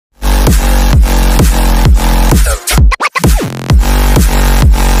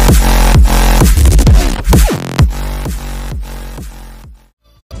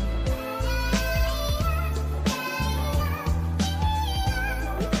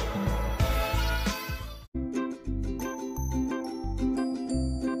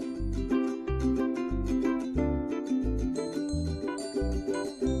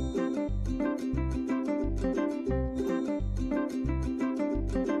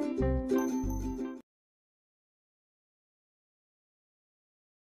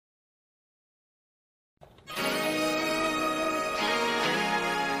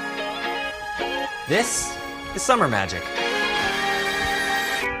This is summer magic.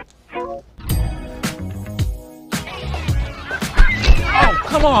 Oh,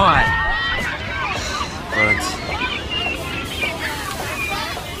 come on! Burnt.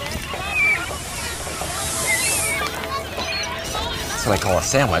 That's what I call a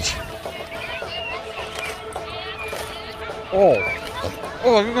sandwich. Oh,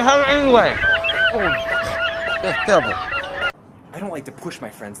 you can have it anyway. Oh, that's terrible. I don't like to push my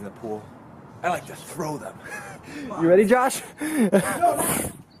friends in the pool. I like to throw them. You ready, Josh?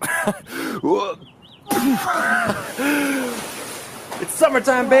 It's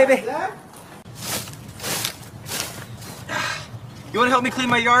summertime, baby. You want to help me clean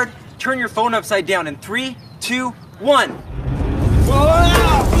my yard? Turn your phone upside down in 3, 2, 1.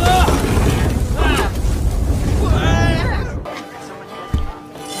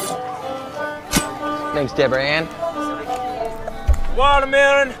 Thanks, Deborah Ann.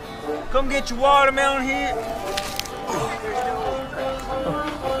 Watermelon! Come get your watermelon here.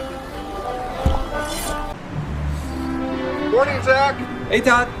 Morning, Zach. Hey,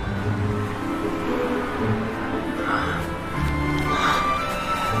 Todd.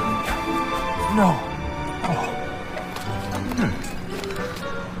 No.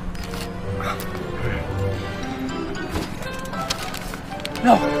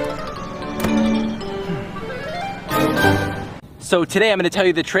 No. So today I'm going to tell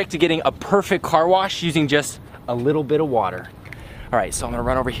you the trick to getting a perfect car wash using just a little bit of water. All right, so I'm going to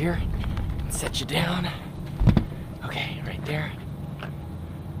run over here and set you down. Okay, right there.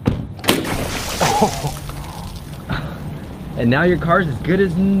 Oh. And now your car's as good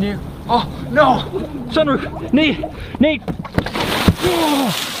as new. Oh, no! Sunroof! Nate!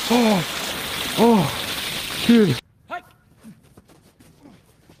 Oh, dude.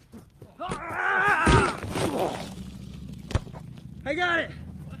 I got it!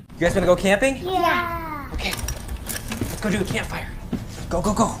 You guys gonna go camping? Yeah. Okay, let's go do a campfire. Go,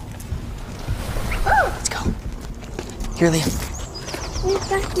 go, go. Let's go. Here, Liam.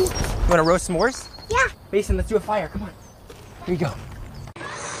 You wanna roast s'mores? Yeah. Mason, let's do a fire, come on. Here you go.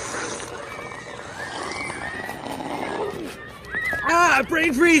 Ah,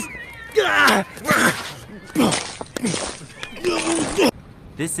 brain freeze! Ah!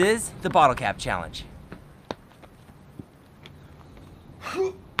 This is the bottle cap challenge.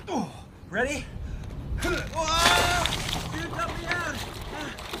 Ready?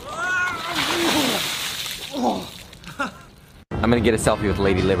 I'm gonna get a selfie with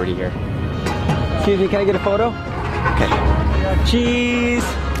Lady Liberty here. Excuse me, can I get a photo? Okay. Cheese!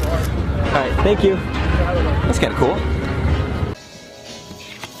 Alright, thank you. That's kinda cool.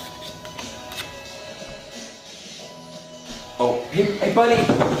 Oh, hey buddy!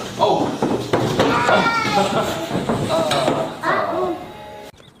 Oh!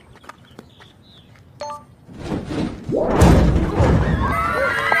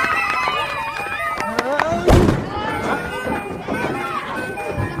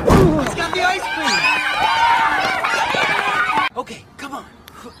 It's got the ice cream! Okay, come on.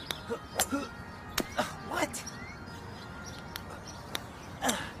 What?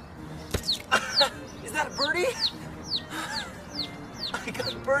 Is that a birdie? I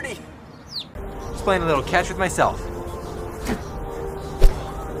got a birdie. Just playing a little catch with myself.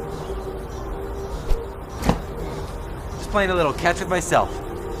 Just playing a little catch with myself.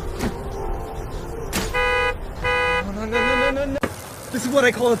 No. This is what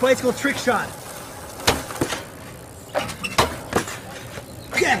I call a bicycle trick shot.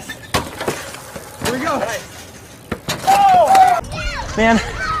 Yes! Here we go. Right. Oh! Man,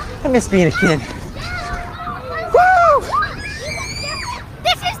 I miss being a kid.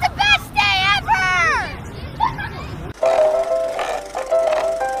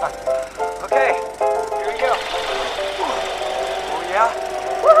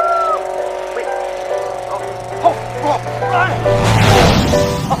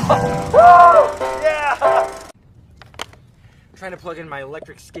 Trying to plug in my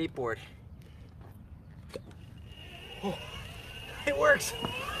electric skateboard. Oh, it works!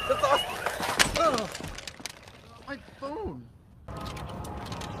 That's awesome! Oh, My phone.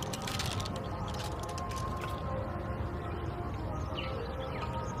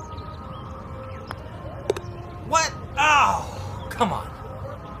 What? Oh, come on.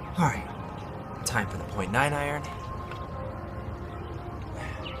 All right, time for the .9 iron.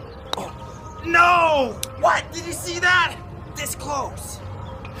 Oh, no! What? Did you see that? This close.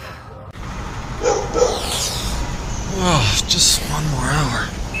 Oh, just one more hour.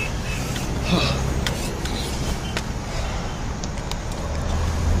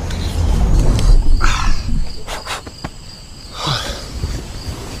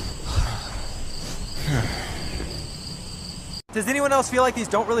 Does anyone else feel like these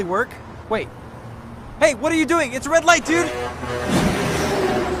don't really work? Wait. Hey, what are you doing? It's a red light, dude!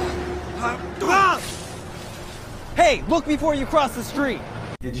 Hey, look before you cross the street!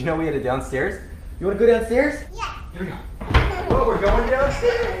 Did you know we had it downstairs? You wanna go downstairs? Yeah. Here we go. Oh, we're going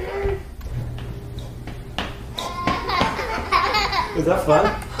downstairs! Was that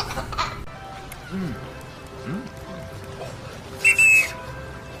fun?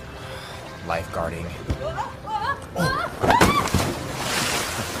 Lifeguarding.